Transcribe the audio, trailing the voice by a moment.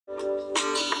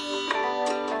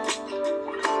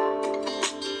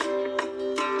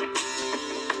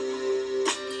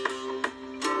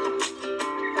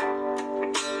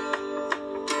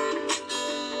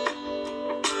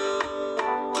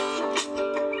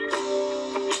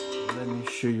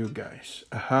show you guys.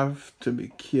 I have to be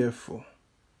careful.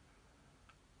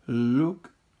 Look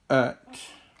at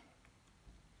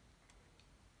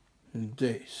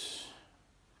this.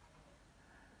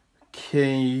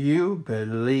 Can you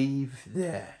believe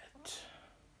that?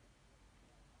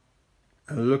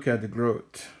 And look at the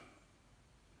growth.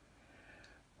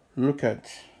 Look at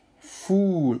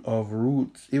full of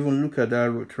roots. Even look at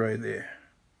that root right there.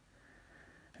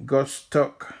 It got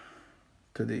stuck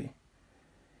to the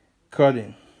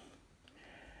cutting.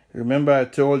 Remember I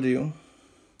told you,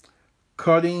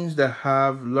 cuttings that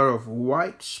have a lot of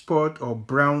white spot or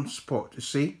brown spot, you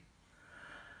see,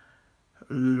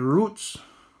 roots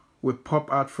will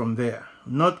pop out from there.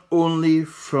 Not only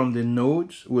from the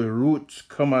nodes will roots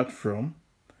come out from,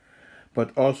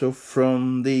 but also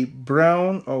from the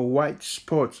brown or white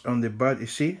spots on the bud. You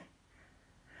see,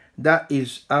 that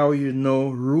is how you know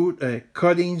root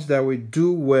cuttings that will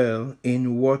do well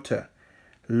in water.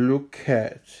 Look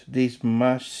at these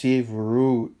massive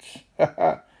roots.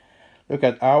 Look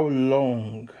at how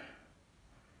long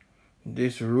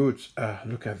these roots are.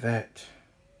 Look at that.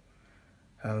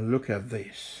 And look at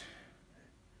this.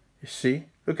 You see?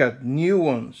 Look at new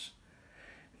ones.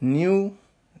 New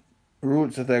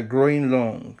roots that are growing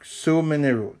long. So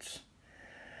many roots.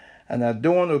 And I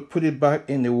don't want to put it back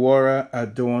in the water. I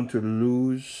don't want to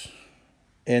lose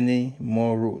any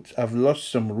more roots. I've lost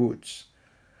some roots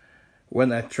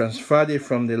when I transferred it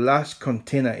from the last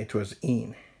container it was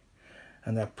in.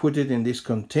 And I put it in this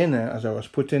container. As I was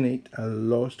putting it, I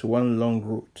lost one long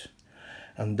root.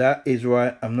 And that is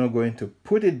why I'm not going to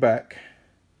put it back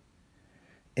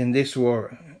in this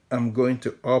water. I'm going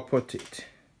to upport it.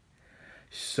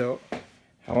 So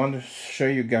I want to show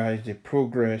you guys the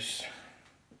progress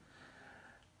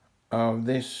of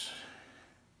this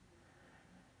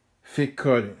fig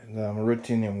cutting that I'm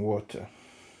rooting in water.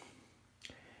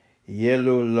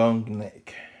 Yellow long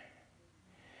neck.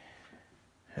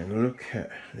 And look at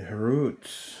the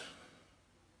roots.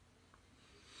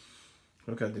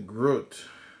 Look at the growth.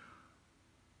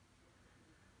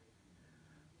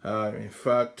 In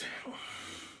fact,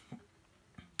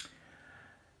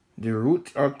 the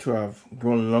root ought to have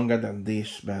grown longer than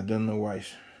this, but I don't know why.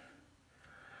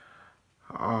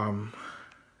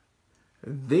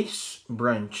 This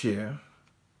branch here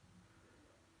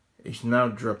is now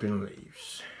dropping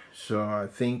leaves. So I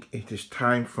think it is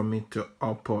time for me to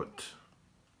upport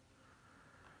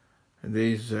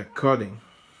this cutting,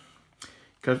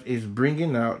 because it's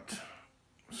bringing out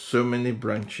so many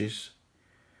branches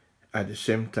at the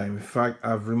same time. In fact,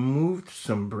 I've removed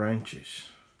some branches.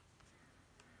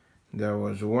 There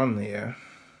was one there.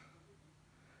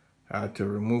 I had to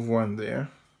remove one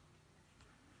there.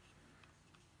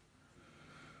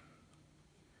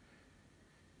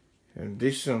 And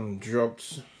this one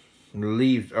dropped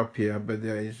leaves up here, but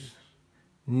there is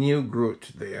new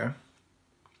growth there.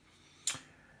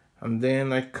 And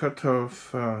then I cut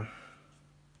off I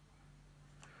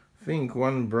think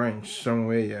one branch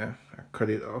somewhere here. I cut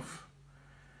it off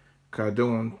because I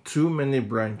don't want too many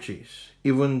branches,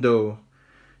 even though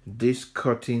this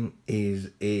cutting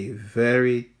is a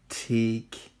very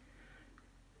thick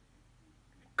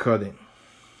cutting.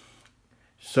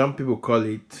 Some people call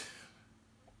it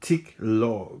thick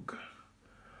log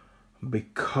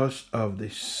because of the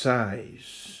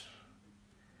size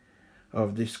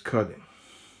of this cutting.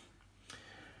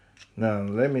 Now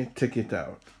let me take it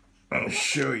out and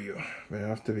show you, but I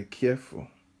have to be careful.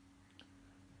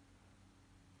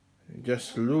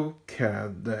 Just look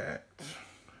at that.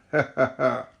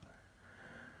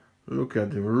 Look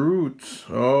at the roots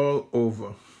all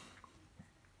over.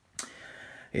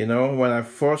 You know, when I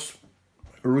first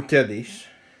rooted this,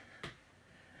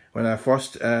 on the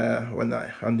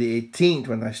 18th,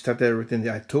 when I started rooting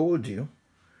it, I told you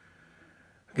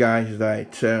guys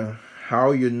that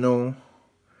how you know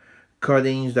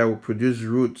cuttings that will produce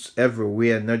roots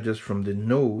everywhere, not just from the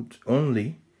node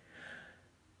only,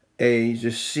 is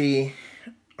you see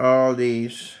all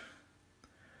these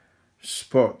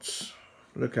spots.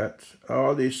 Look at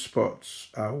all these spots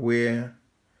are where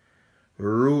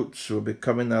roots will be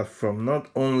coming out from, not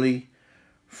only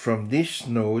from this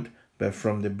node, but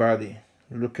from the body.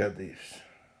 Look at this.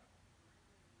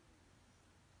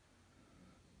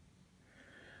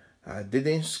 I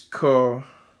didn't score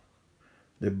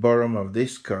the bottom of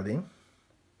this cutting.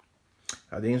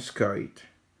 I didn't score it.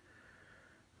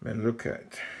 But look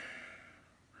at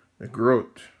the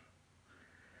growth.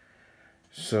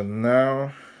 So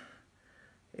now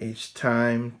it's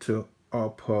time to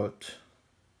upport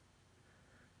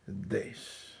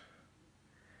this.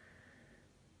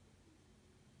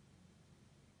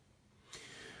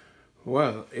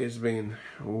 Well, it's been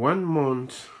 1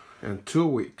 month and 2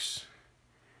 weeks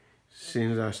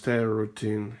since I started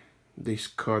rooting this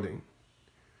cutting,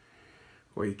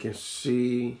 where you can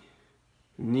see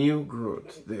new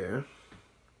growth there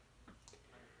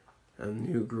and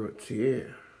new growth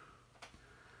here.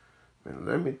 And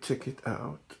let me take it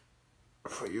out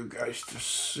for you guys to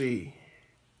see.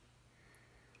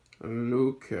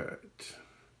 Look at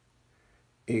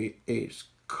it, is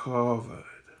covered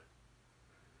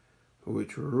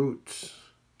with roots.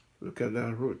 Look at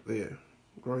that root there,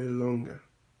 growing longer.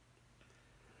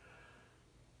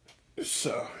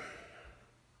 So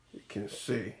you can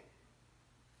see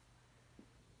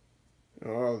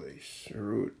all these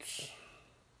roots,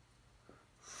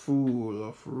 full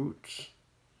of roots.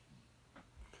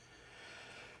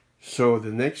 So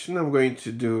the next thing I'm going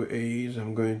to do is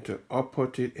I'm going to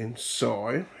upport it in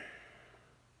soil.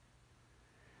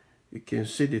 You can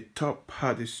see the top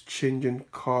part is changing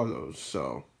colors,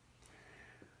 so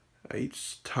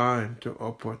it's time to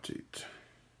upport it.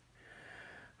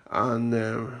 And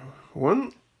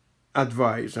one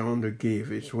advice I want to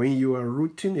give is when you are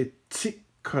rooting a thick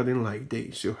cutting like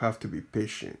this, you have to be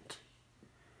patient.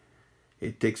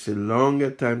 It takes a longer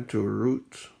time to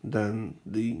root than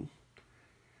the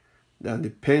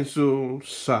pencil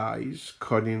size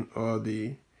cutting or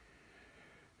the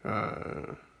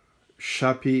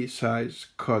Sharpie size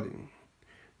cutting.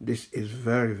 This is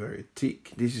very, very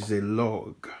thick. This is a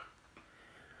log,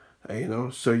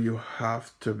 so you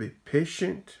have to be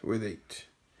patient with it.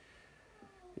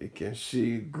 You can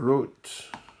see growth,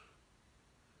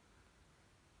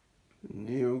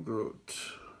 new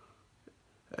growth,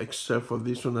 except for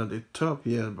this one at the top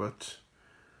here, but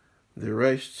the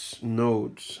rest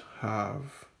nodes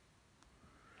have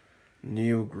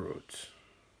new growth.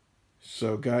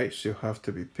 So guys, you have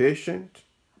to be patient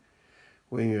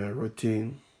when you are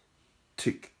rooting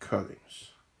thick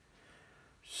cuttings.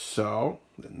 So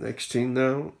the next thing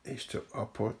now is to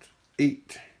upport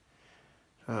it,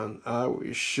 and I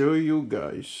will show you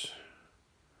guys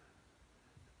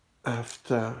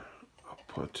after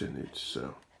upporting it.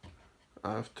 So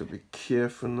I have to be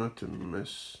careful not to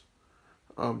mess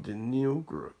up the new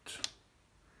growth.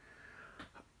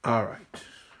 All right,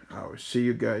 I will see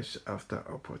you guys after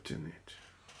upporting it.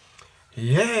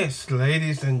 Yes,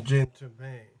 ladies and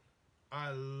gentlemen,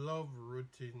 I love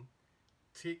rooting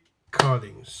thick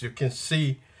cuttings. You can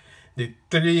see the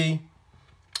 3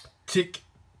 thick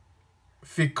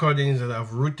cuttings that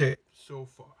I've rooted so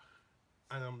far,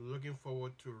 and I'm looking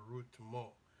forward to root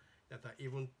more that are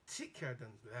even thicker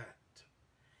than that.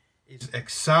 It's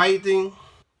exciting.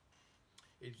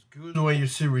 It's good when you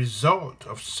see result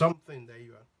of something that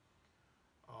you are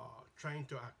trying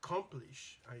to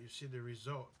accomplish and you see the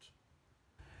result.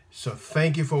 So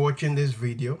thank you for watching this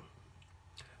video.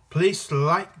 Please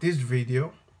like this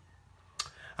video,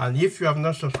 and if you have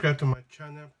not subscribed to my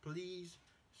channel, please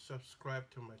subscribe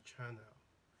to my channel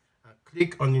and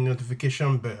click on the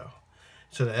notification bell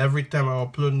so that every time I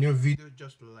upload new videos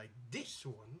just like this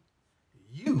one,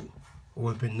 you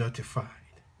will be notified.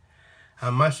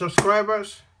 And my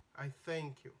subscribers, I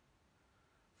thank you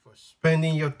for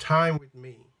spending your time with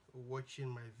me watching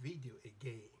my video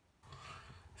again.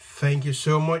 Thank you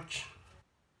so much,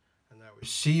 and I will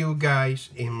see you guys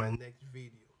in my next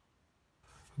video.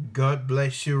 God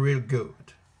bless you real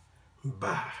good.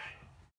 Bye.